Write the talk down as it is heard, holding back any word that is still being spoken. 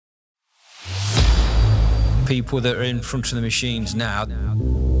people that are in front of the machines now,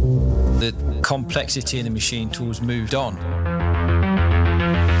 the complexity in the machine tools moved on.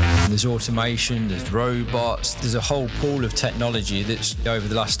 There's automation, there's robots, there's a whole pool of technology that's over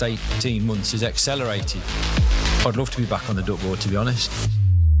the last 18 months has accelerated. I'd love to be back on the duckboard, to be honest.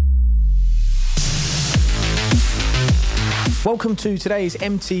 Welcome to today's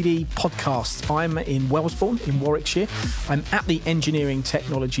MTD Podcast. I'm in Wellesbourne in Warwickshire. I'm at the Engineering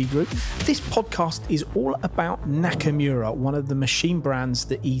Technology Group. This podcast is all about Nakamura, one of the machine brands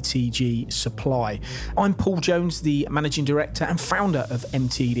that ETG supply. I'm Paul Jones, the Managing Director and founder of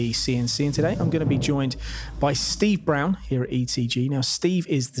MTD CNC, and today I'm going to be joined by Steve Brown here at ETG. Now, Steve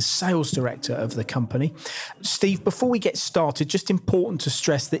is the Sales Director of the company. Steve, before we get started, just important to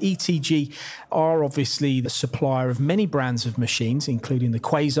stress that ETG are obviously the supplier of many brands of machines, including the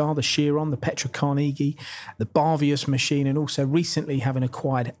Quasar, the Chiron, the Petra Carnegie, the Barvius machine, and also recently having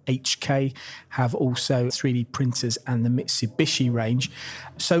acquired HK, have also 3D printers and the Mitsubishi range.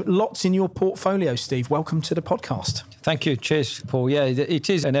 So lots in your portfolio, Steve. Welcome to the podcast. Thank you. Cheers, Paul. Yeah, it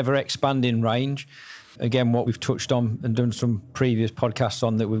is an ever-expanding range. Again, what we've touched on and done some previous podcasts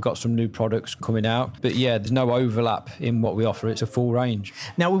on, that we've got some new products coming out. But yeah, there's no overlap in what we offer. It's a full range.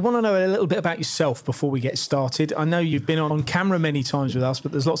 Now, we want to know a little bit about yourself before we get started. I know you've been on camera many times with us,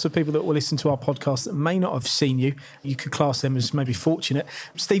 but there's lots of people that will listen to our podcast that may not have seen you. You could class them as maybe fortunate.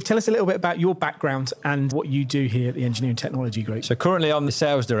 Steve, tell us a little bit about your background and what you do here at the Engineering Technology Group. So currently I'm the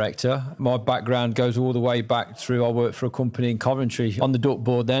Sales Director. My background goes all the way back through, I worked for a company in Coventry on the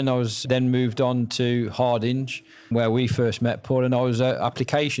duckboard then. I was then moved on to Hardinge, where we first met, Paul, and I was at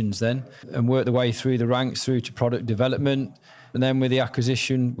applications then, and worked the way through the ranks through to product development. And then with the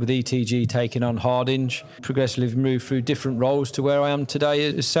acquisition with ETG taking on Hardinge, progressively moved through different roles to where I am today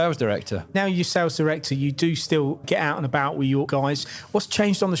as Sales Director. Now you're Sales Director, you do still get out and about with your guys. What's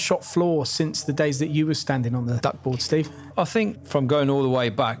changed on the shop floor since the days that you were standing on the duckboard, Steve? I think from going all the way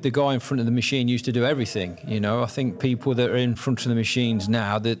back, the guy in front of the machine used to do everything. You know, I think people that are in front of the machines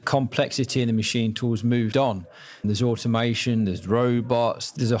now, the complexity in the machine tools moved on. There's automation, there's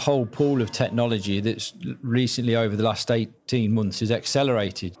robots, there's a whole pool of technology that's recently over the last 18 months has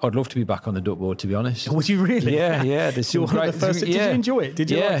accelerated. I'd love to be back on the duckboard, to be honest. Would you really? Yeah. There's some great. Did you enjoy it? Did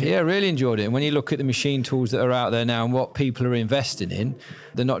you like it? Yeah, really enjoyed it. And when you look at the machine tools that are out there now and what people are investing in,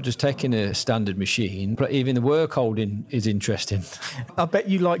 they're not just taking a standard machine, but even the work holding is interesting. I bet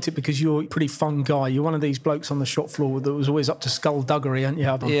you liked it because you're a pretty fun guy. You're one of these blokes on the shop floor that was always up to skullduggery, aren't you?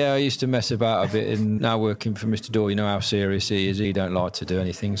 Yeah, I used to mess about a bit, and now working for Mr. Dorr, you know how serious he is. He don't like to do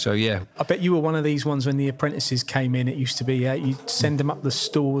anything. So yeah. I bet you were one of these ones when the apprentices came in. It used to be you'd send them up the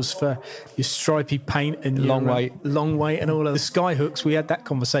stores for your stripy paint and long wait and all of the sky hooks. We had that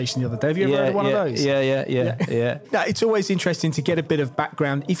conversation the other day. Have you ever heard one of those? Yeah. Now, it's always interesting to get a bit of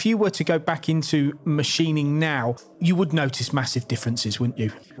background. If you were to go back into machining now, you would notice massive differences, wouldn't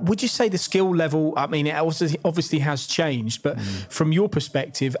you? Would you say the skill level, I mean, it obviously has changed, but from your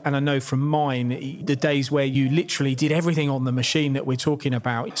perspective, and I know from mine, the days where you literally did everything on the machine that we're talking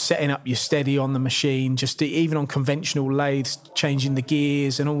about, setting up your steady on the machine, just even on conventional lathes, changing the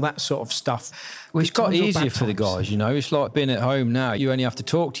gears and all that sort of stuff. Well, it's got easier for the guys, you know. It's like being at home now. You only have to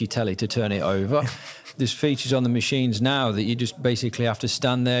talk to your telly to turn it over. There's features on the machines now that you just basically have to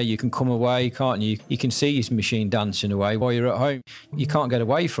stand there. You can come away, can't you? You can see your machine dancing away while you're at home. You can't get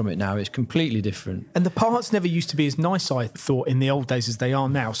away from it now. It's completely different. And the parts never used to be as nice, I thought, in the old days as they are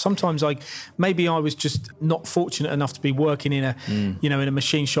now. Sometimes maybe I was just not fortunate enough to be working in in a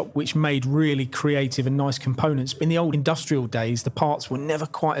machine shop which made really creative and nice components. In the old industrial days, the parts were never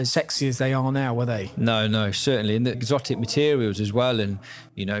quite as sexy as they are now, were they? No, certainly. And the exotic materials as well, and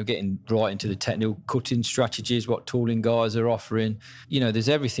getting right into the technical cutting strategies, what tooling guys are offering. There's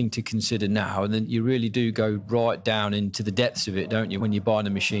everything to consider now, and then you really do go right down into the depths of it, don't you? When you're buying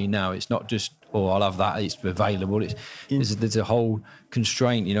a machine now, it's not just, I'll have that, it's available. There's a whole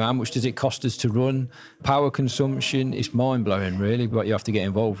constraint, how much does it cost us to run? Power consumption, it's mind-blowing, really, what you have to get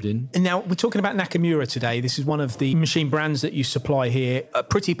involved in. And now, we're talking about Nakamura today. This is one of the machine brands that you supply here. A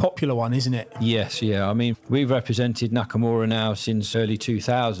pretty popular one, isn't it? Yes, yeah. I mean, we've represented Nakamura now since early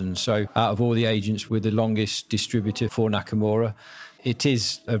 2000, so out of all the agents, we're the longest distributor for Nakamura. It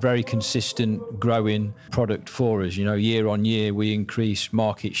is a very consistent growing product for us. Year on year, we increase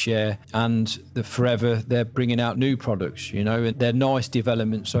market share, and forever they're bringing out new products, and they're nice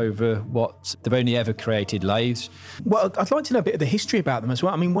developments over what they've only ever created lathes. Well, I'd like to know a bit of the history about them as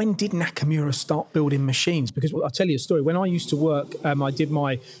well. I mean, when did Nakamura start building machines? Because I'll tell you a story. When I used to work, I did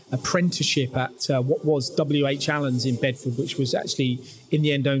my apprenticeship at what was W.H. Allen's in Bedford, which was actually in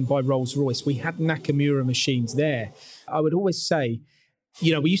the end owned by Rolls-Royce. We had Nakamura machines there. I would always say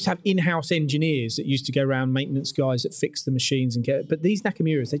we used to have in-house engineers that used to go around, maintenance guys that fix the machines but these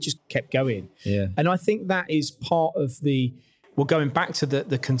Nakamuras, they just kept going. Yeah. And I think that is part of going back to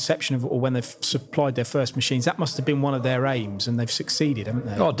the conception of, or when they've supplied their first machines, that must have been one of their aims, and they've succeeded, haven't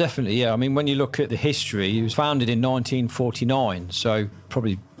they? Oh, definitely, yeah. I mean, when you look at the history, it was founded in 1949, so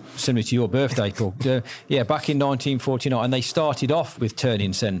probably similar to your birthday, Paul. Back in 1949, and they started off with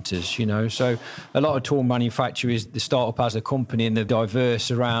turning centres, So a lot of tool manufacturers, they start up as a company and they're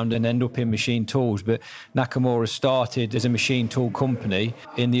diverse around and end up in machine tools. But Nakamura started as a machine tool company.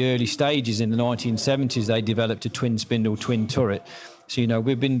 In the early stages, in the 1970s, they developed a twin spindle, twin turret. So,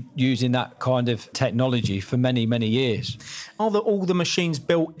 we've been using that kind of technology for many, many years. Are all the machines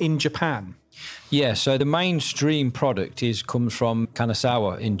built in Japan? Yeah, so the mainstream product comes from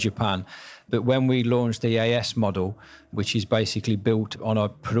Kanazawa in Japan. But when we launched the AS model, which is basically built on a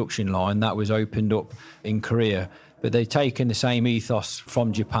production line, that was opened up in Korea. But they've taken the same ethos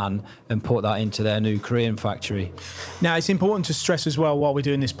from Japan and put that into their new Korean factory. Now, it's important to stress as well, while we're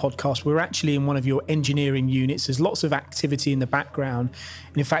doing this podcast, we're actually in one of your engineering units. There's lots of activity in the background.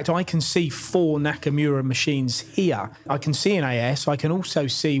 And in fact, I can see 4 Nakamura machines here. I can see an AS. I can also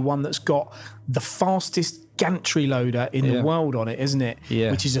see one that's got the fastest gantry loader in the world on it, isn't it?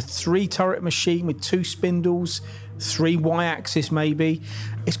 Yeah. Which is a 3-turret machine with 2 spindles, 3 Y-axis maybe.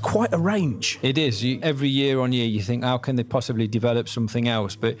 It's quite a range. It is. Every year on year, you think, how can they possibly develop something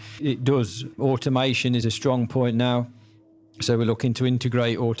else? But it does. Automation is a strong point now. So we're looking to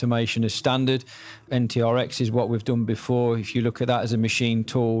integrate automation as standard. NTRX is what we've done before. If you look at that as a machine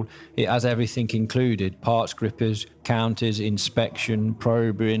tool, it has everything included: parts grippers, counters, inspection,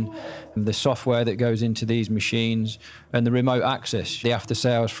 probing, the software that goes into these machines, and the remote access. The after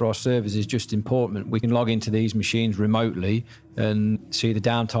sales for our service is just important. We can log into these machines remotely and see the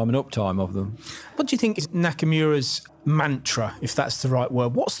downtime and uptime of them. What do you think is Nakamura's mantra, if that's the right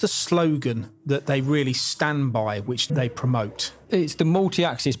word? What's the slogan that they really stand by, which they promote? It's the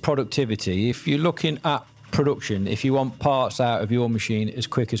multi-axis productivity. If you're looking at production, if you want parts out of your machine as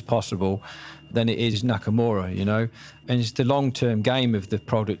quick as possible, then it is Nakamura, And it's the long-term game of the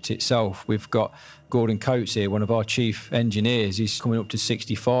product itself. We've got Gordon Coates here, one of our chief engineers. He's coming up to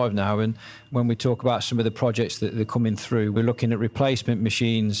 65 now. And when we talk about some of the projects that are coming through, we're looking at replacement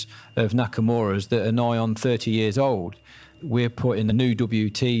machines of Nakamuras that are nigh on 30 years old. We're putting a new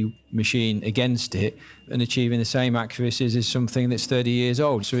WT machine against it and achieving the same accuracies as something that's 30 years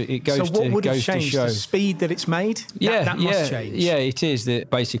old. So it goes to show. So what would have changed? The speed that it's made? That must change. Yeah, it is.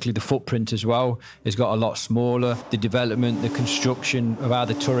 Basically, the footprint as well has got a lot smaller. The development, the construction of how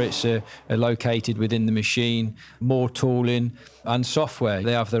the turrets are located within the machine, more tooling and software.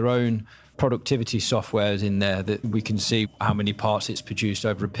 They have their own productivity softwares in there that we can see how many parts it's produced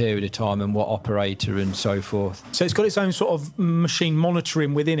over a period of time and what operator and so forth. So it's got its own sort of machine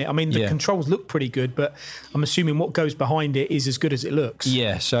monitoring within it. I mean, the controls look pretty good, but I'm assuming what goes behind it is as good as it looks.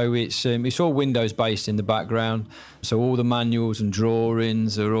 Yeah, so it's all Windows based in the background. So all the manuals and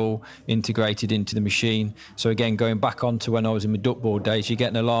drawings are all integrated into the machine. So again, going back onto when I was in my duckboard days, you get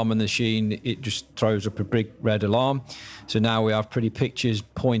an alarm on the machine, it just throws up a big red alarm. So now we have pretty pictures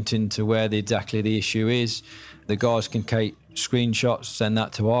pointing to where exactly the issue is. The guys can take screenshots, send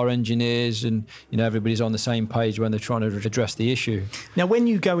that to our engineers, and everybody's on the same page when they're trying to address the issue. Now, when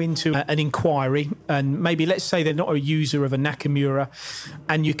you go into an inquiry, and maybe let's say they're not a user of a Nakamura,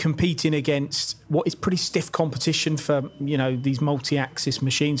 and you're competing against what is pretty stiff competition for these multi-axis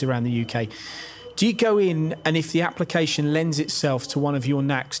machines around the UK. Do you go in, and if the application lends itself to one of your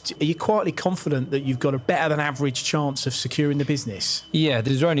NACs, are you quietly confident that you've got a better than average chance of securing the business? Yeah,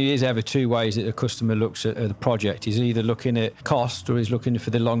 there's only ever 2 ways that a customer looks at the project. He's either looking at cost or he's looking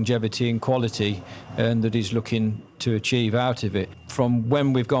for the longevity and quality and that he's looking to achieve out of it. From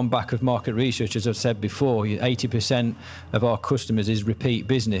when we've gone back of market research, as I've said before, 80% of our customers is repeat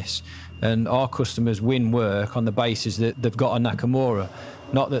business, and our customers win work on the basis that they've got a Nakamura,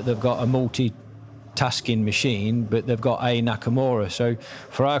 not that they've got a multi-tasking machine, but they've got a Nakamura. So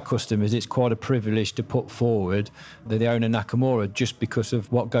for our customers, it's quite a privilege to put forward that they own a Nakamura just because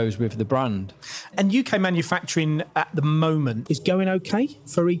of what goes with the brand. And UK manufacturing at the moment is going okay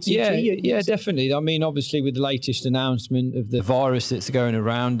for ETG? Yeah, definitely. I mean, obviously with the latest announcement of the virus that's going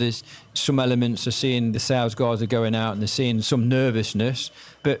around, there's some elements are seeing the sales guys are going out and they're seeing some nervousness,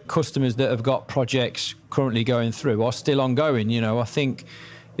 but customers that have got projects currently going through are still ongoing. I think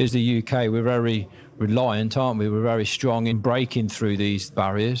as the UK, we're very reliant, aren't we? We're very strong in breaking through these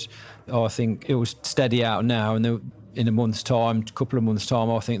barriers. I think it will steady out now, and in a month's time, couple of months' time,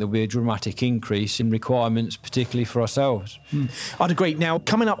 I think there'll be a dramatic increase in requirements, particularly for ourselves. I'd agree. Now,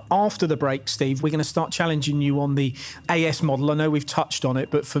 coming up after the break, Steve, we're going to start challenging you on the AS model. I know we've touched on it,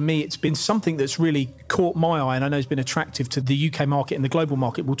 but for me, it's been something that's really caught my eye and I know has been attractive to the UK market and the global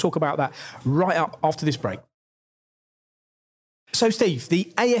market. We'll talk about that right up after this break. So, Steve,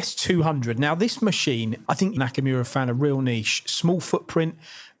 the AS200. Now, this machine, I think Nakamura found a real niche. Small footprint,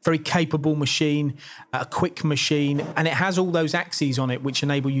 very capable machine, a quick machine, and it has all those axes on it which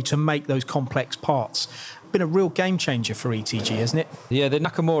enable you to make those complex parts. Been a real game changer for ETG, hasn't it? Yeah, the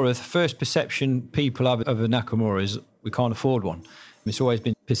Nakamura, the first perception people have of a Nakamura is we can't afford one. It's always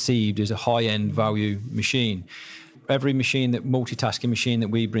been perceived as a high-end value machine. Every machine, that multitasking machine that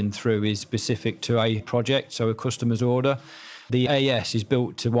we bring through is specific to a project, so a customer's order. The AS is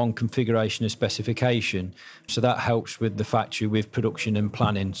built to one configuration of specification, so that helps with the factory with production and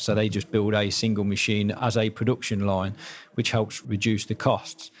planning. So they just build a single machine as a production line, which helps reduce the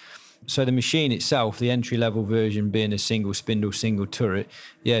costs. So the machine itself, the entry-level version being a single spindle, single turret,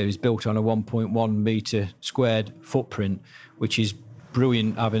 it was built on a 1.1 metre squared footprint, which is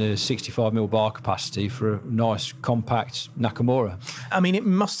brilliant, having a 65mm bar capacity for a nice compact Nakamura. I mean, it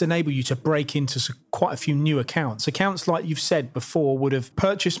must enable you to break into quite a few new accounts. Accounts, like you've said before, would have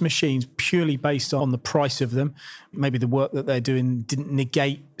purchased machines purely based on the price of them. Maybe the work that they're doing didn't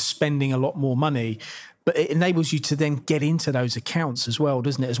negate spending a lot more money, but it enables you to then get into those accounts as well,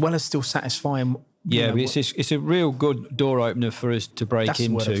 doesn't it? As well as still satisfying. It's a real good door opener for us to break into. That's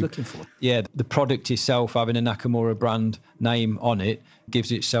what I was looking for. Yeah, the product itself, having a Nakamura brand name on it,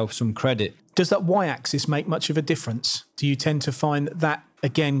 gives itself some credit. Does that Y-axis make much of a difference? Do you tend to find that,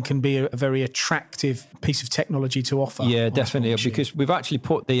 again, can be a very attractive piece of technology to offer? Yeah, definitely, because we've actually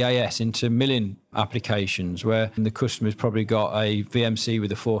put the AS into milling applications where the customer's probably got a VMC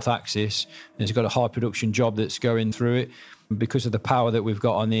with a fourth axis and it's got a high production job that's going through it. Because of the power that we've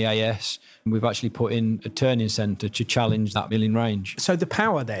got on the AS, we've actually put in a turning centre to challenge that milling range. So the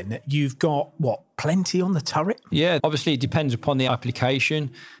power then, you've got, plenty on the turret? Yeah, obviously it depends upon the application,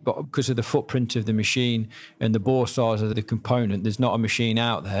 but because of the footprint of the machine and the bore size of the component, there's not a machine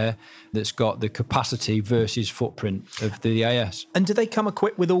out there that's got the capacity versus footprint of the AS. And do they come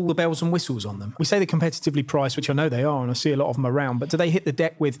equipped with all the bells and whistles on them? We say they're competitively priced, which I know they are, and I see a lot of them around, but do they hit the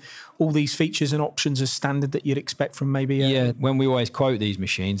deck with all these features and options as standard that you'd expect from maybe... Yeah, when we always quote these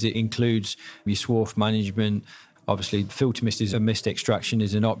machines, it includes your swarf management. Obviously, filter mist and mist extraction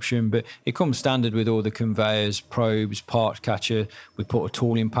is an option, but it comes standard with all the conveyors, probes, part catcher. We put a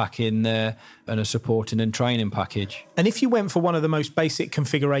tooling pack in there and a supporting and training package. And if you went for one of the most basic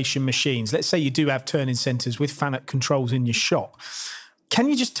configuration machines, let's say you do have turning centres with FANUC controls in your shop, can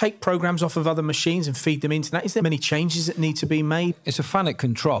you just take programs off of other machines and feed them into that? Is there many changes that need to be made? It's a FANUC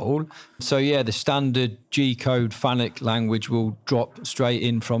control. So, the standard G-code FANUC language will drop straight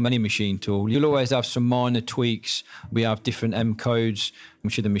in from any machine tool. You'll always have some minor tweaks. We have different M codes,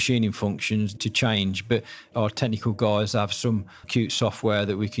 which are the machining functions, to change. But our technical guys have some cute software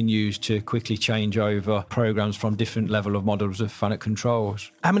that we can use to quickly change over programs from different level of models of FANUC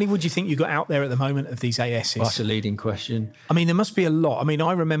controls. How many would you think you got out there at the moment of these ASs? Well, that's a leading question. I mean, there must be a lot. I mean,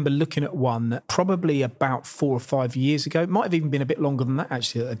 I remember looking at one probably about 4 or 5 years ago. It might have even been a bit longer than that,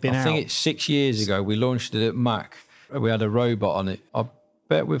 actually, that they've been out. I think it's 6 years ago. We launched it at Mac. We had a robot on it. I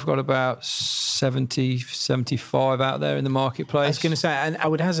bet we've got about 70, 75 out there in the marketplace. I was going to say, and I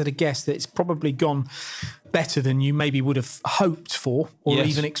would hazard a guess that it's probably gone better than you maybe would have hoped for or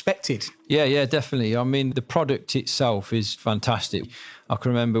even expected. Yeah, definitely. I mean, the product itself is fantastic. I can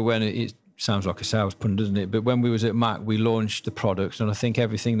remember when it sounds like a sales pun, doesn't it? But when we was at Mac, we launched the product, and I think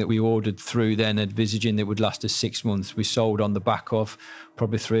everything that we ordered through then, envisaging that would last us 6 months, we sold on the back of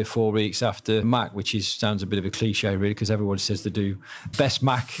probably 3 or 4 weeks after Mac, which sounds a bit of a cliche, really, because everyone says they do best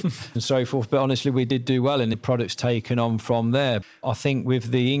Mac and so forth. But honestly, we did do well, and the product's taken on from there. I think with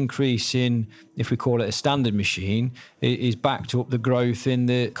the increase in, if we call it a standard machine, it is backed up the growth in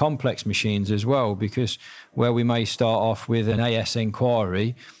the complex machines as well, because where we may start off with an AS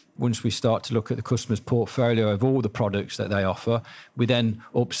inquiry, once we start to look at the customer's portfolio of all the products that they offer, we then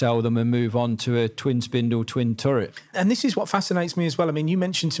upsell them and move on to a twin spindle, twin turret. And this is what fascinates me as well. I mean, you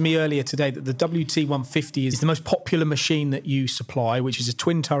mentioned to me earlier today that the WT150 is the most popular machine that you supply, which is a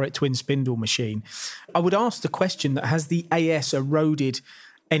twin turret, twin spindle machine. I would ask the question that has the AS eroded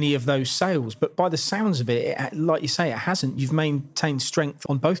any of those sales? But by the sounds of it, like you say, it hasn't. You've maintained strength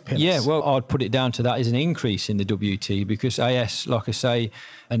on both pillars. Yeah, well, I'd put it down to that as an increase in the WT, because AS, like I say,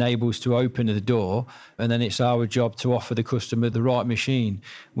 enables to open the door, and then it's our job to offer the customer the right machine.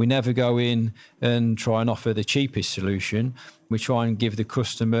 We never go in and try and offer the cheapest solution. We try and give the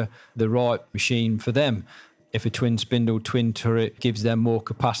customer the right machine for them. If a twin spindle, twin turret gives them more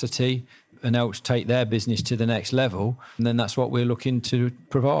capacity and helps take their business to the next level, and then that's what we're looking to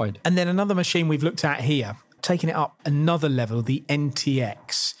provide. And then another machine we've looked at here, taking it up another level, the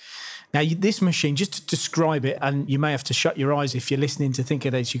NTX. Now, this machine, just to describe it, and you may have to shut your eyes if you're listening to think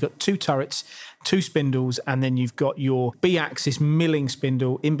of this, you've got 2 turrets, 2 spindles, and then you've got your B-axis milling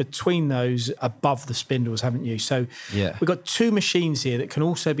spindle in between those above the spindles, haven't you? So we've got 2 machines here that can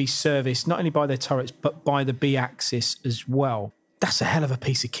also be serviced not only by their turrets, but by the B-axis as well. That's a hell of a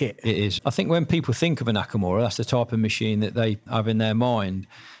piece of kit. It is. I think when people think of a Nakamura, that's the type of machine that they have in their mind.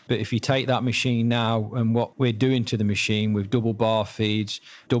 But if you take that machine now and what we're doing to the machine with double bar feeds,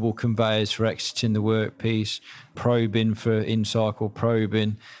 double conveyors for exiting the workpiece, probing for in-cycle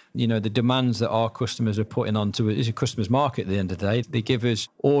probing, the demands that our customers are putting onto it is a customer's market at the end of the day. They give us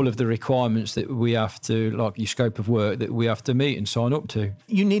all of the requirements that we have to, like your scope of work, that we have to meet and sign up to.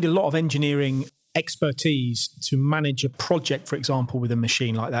 You need a lot of engineering expertise to manage a project, for example, with a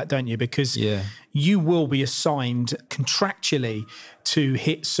machine like that, don't you? Because you will be assigned contractually to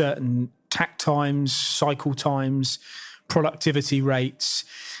hit certain tack times, cycle times, productivity rates.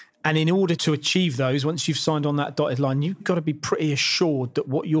 And in order to achieve those, once you've signed on that dotted line, you've got to be pretty assured that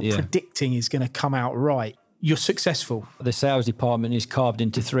what you're predicting is going to come out right. You're successful. The sales department is carved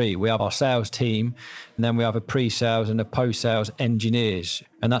into 3. We have our sales team, and then we have a pre-sales and a post-sales engineers.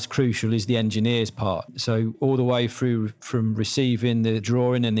 And that's crucial, is the engineers part. So all the way through from receiving the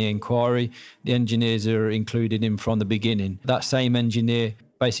drawing and the inquiry, the engineers are included in from the beginning. That same engineer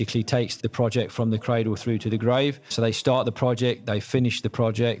basically takes the project from the cradle through to the grave. So they start the project, they finish the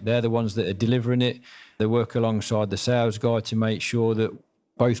project. They're the ones that are delivering it. They work alongside the sales guy to make sure that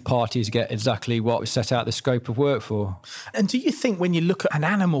both parties get exactly what we set out the scope of work for. And do you think when you look at an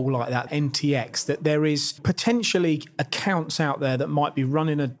animal like that, NTX, that there is potentially accounts out there that might be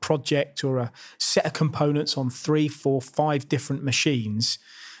running a project or a set of components on 3, 4, 5 different machines,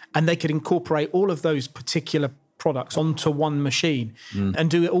 and they could incorporate all of those particular products onto one machine and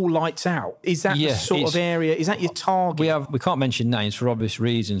do it all lights out? Is that the sort of area? Is that your target? We can't mention names for obvious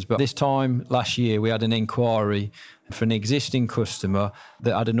reasons, but this time last year we had an inquiry for an existing customer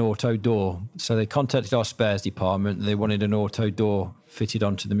that had an auto door. So they contacted our spares department and they wanted an auto door fitted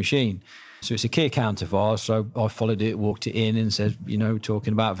onto the machine. So it's a key account of ours. So I followed it, walked it in and said,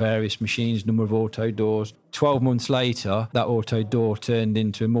 talking about various machines, number of auto doors. 12 months later, that auto door turned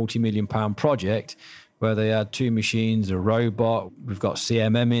into a multi-million-pound project where they had 2 machines, a robot. We've got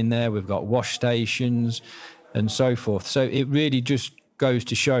CMM in there. We've got wash stations and so forth. So it really just goes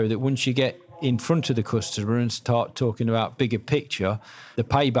to show that once you get in front of the customer and start talking about bigger picture, the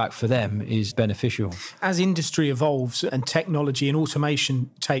payback for them is beneficial. As industry evolves and technology and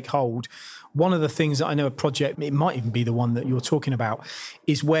automation take hold, one of the things that I know a project, it might even be the one that you're talking about,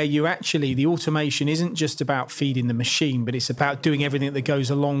 is where the automation isn't just about feeding the machine, but it's about doing everything that goes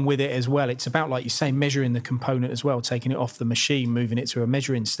along with it as well. It's about, like you say, measuring the component as well, taking it off the machine, moving it to a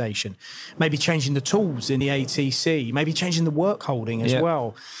measuring station, maybe changing the tools in the ATC, maybe changing the work holding as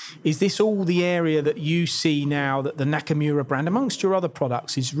well. Is this all the area that you see now that the Nakamura brand, amongst your other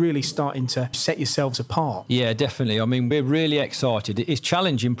products, is really starting to set yourselves apart? Yeah, definitely. I mean, we're really excited. It's a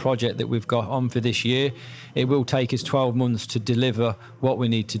challenging project that we've got on for this year. It will take us 12 months to deliver what we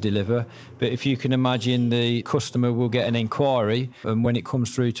need to deliver. But if you can imagine, the customer will get an inquiry, and when it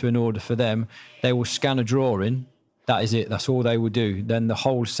comes through to an order for them, they will scan a drawing. That is it. That's all they will do. Then the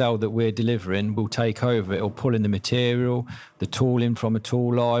whole cell that we're delivering will take over. It'll pull in the material, the tooling from a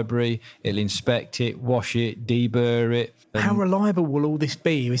tool library. It'll inspect it, wash it, deburr it. How reliable will all this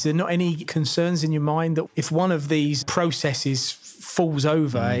be? Is there not any concerns in your mind that if one of these processes falls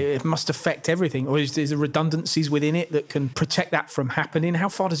over, it must affect everything? Or is there redundancies within it that can protect that from happening? How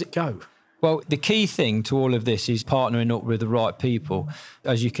far does it go? Well, the key thing to all of this is partnering up with the right people.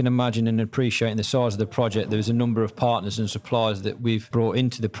 As you can imagine and appreciate in the size of the project, there's a number of partners and suppliers that we've brought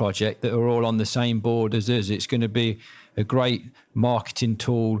into the project that are all on the same board as us. It's going to be a great marketing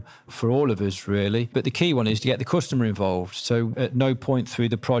tool for all of us, really. But the key one is to get the customer involved. So at no point through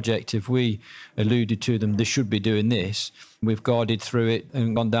the project have we alluded to them, they should be doing this. We've guided through it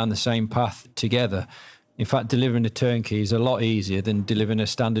and gone down the same path together. In fact, delivering a turnkey is a lot easier than delivering a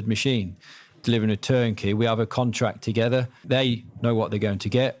standard machine. Delivering a turnkey, we have a contract together. They know what they're going to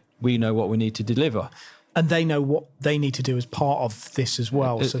get. We know what we need to deliver. And they know what they need to do as part of this as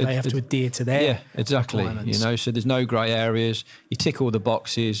well. So they have to adhere to their requirements. So there's no grey areas. You tick all the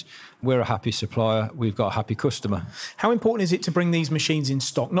boxes. We're a happy supplier. We've got a happy customer. How important is it to bring these machines in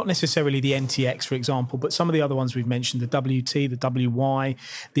stock? Not necessarily the NTX, for example, but some of the other ones we've mentioned, the WT, the WY,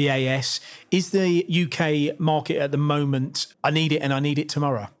 the AS. Is the UK market at the moment, I need it and I need it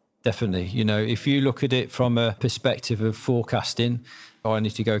tomorrow? Definitely. You know, if you look at it from a perspective of forecasting, I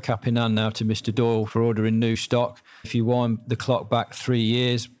need to go cap in hand now to Mr. Doyle for ordering new stock. If you wind the clock back 3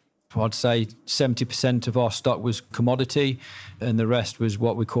 years, I'd say 70% of our stock was commodity and the rest was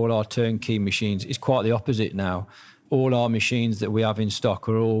what we call our turnkey machines. It's quite the opposite now. All our machines that we have in stock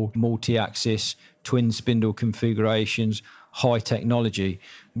are all multi-axis, twin spindle configurations, high technology.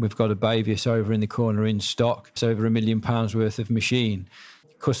 We've got a Bavius over in the corner in stock. It's over £1 million worth of machine.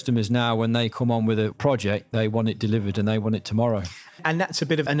 Customers now, when they come on with a project, they want it delivered and they want it tomorrow. And that's a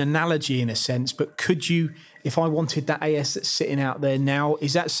bit of an analogy in a sense, but could you, if I wanted that AS that's sitting out there now,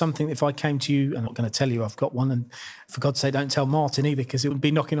 is that something if I came to you, I'm not going to tell you I've got one, and for God's sake, don't tell Martin either, because it would be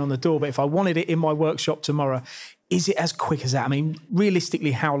knocking on the door, but if I wanted it in my workshop tomorrow, is it as quick as that? I mean,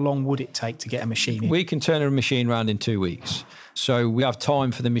 realistically, how long would it take to get a machine in? We can turn a machine around in 2 weeks. So we have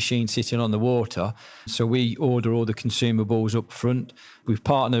time for the machine sitting on the water. So we order all the consumables up front. We've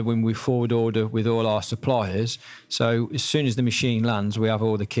partnered when we forward order with all our suppliers. So as soon as the machine lands, we have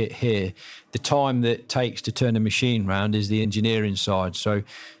all the kit here. The time that it takes to turn a machine around is the engineering side. So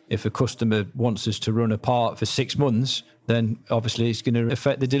if a customer wants us to run a part for 6 months, then obviously it's going to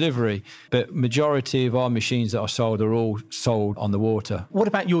affect the delivery. But majority of our machines that are sold are all sold on the water. What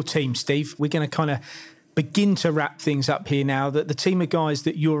about your team, Steve? We're going to kind of begin to wrap things up here now. That the team of guys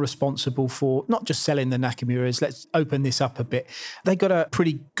that you're responsible for, not just selling the Nakamuras, let's open this up a bit. They got a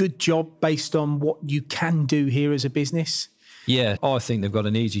pretty good job based on what you can do here as a business. Yeah, I think they've got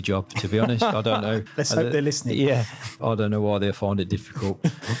an easy job, to be honest. I don't know. Let's hope they're listening. Yeah, I don't know why they find it difficult.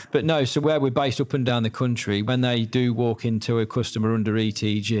 But no, so where we're based up and down the country, when they do walk into a customer under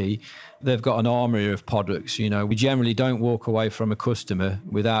ETG, they've got an armoury of products. You know, we generally don't walk away from a customer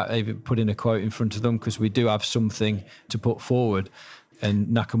without even putting a quote in front of them, because we do have something to put forward. And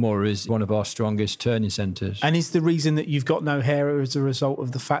Nakamura is one of our strongest turning centres. And is the reason that you've got no hair as a result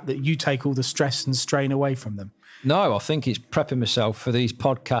of the fact that you take all the stress and strain away from them? No, I think it's prepping myself for these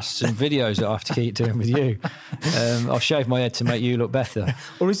podcasts and videos that I have to keep doing with you. I'll shave my head to make you look better.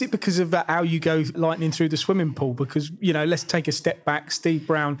 Or is it because of how you go lightning through the swimming pool? Because, you know, let's take a step back. Steve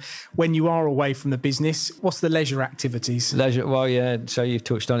Brown, when you are away from the business, what's the leisure activities? Leisure, well, yeah, so you've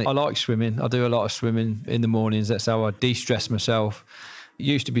touched on it. I like swimming. I do a lot of swimming in the mornings. That's how I de-stress myself. It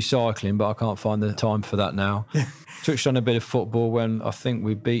used to be cycling, but I can't find the time for that now. Touched on a bit of football when I think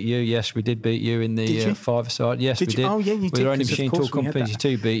we beat you. Yes, we did beat you in the five-a-side. Yes, we did. Oh, yeah, you did. We're the only machine tool company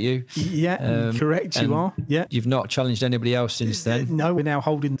to beat you. Yeah, correct, you are. Yeah. You've not challenged anybody else since then. No, we're now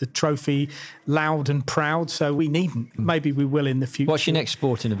holding the trophy loud and proud, so we needn't. Maybe we will in the future. What's your next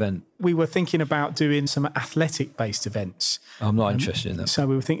sporting event? We were thinking about doing some athletic-based events. I'm not interested in that. So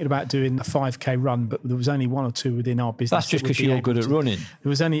we were thinking about doing a 5K run, but there was only one or two within our business. That's just because you're good at running. There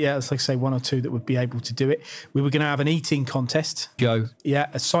was only, let's say, one or two that would be able to do it. We were going to have an eating contest. Joe. Yeah,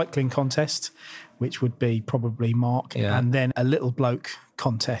 a cycling contest, which would be probably Mark, and then a little bloke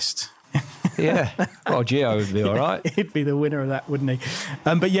contest. Yeah, well, Gio would be all right. He'd be the winner of that, wouldn't he?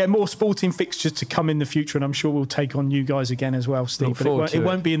 But yeah, more sporting fixtures to come in the future, and I'm sure we'll take on you guys again as well, Steve. But it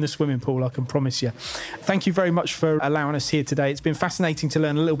won't be in the swimming pool, I can promise you. Thank you very much for allowing us here today. It's been fascinating to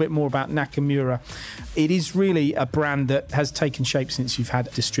learn a little bit more about Nakamura. It is really a brand that has taken shape since you've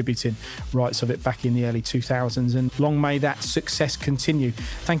had distributing rights of it back in the early 2000s, and long may that success continue.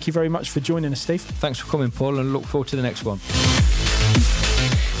 Thank you very much for joining us, Steve. Thanks for coming, Paul, and look forward to the next one.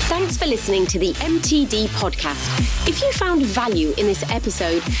 Thanks for listening to the MTD Podcast. If you found value in this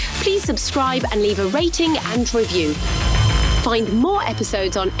episode, please subscribe and leave a rating and review. Find more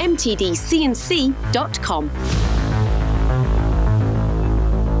episodes on mtdcnc.com.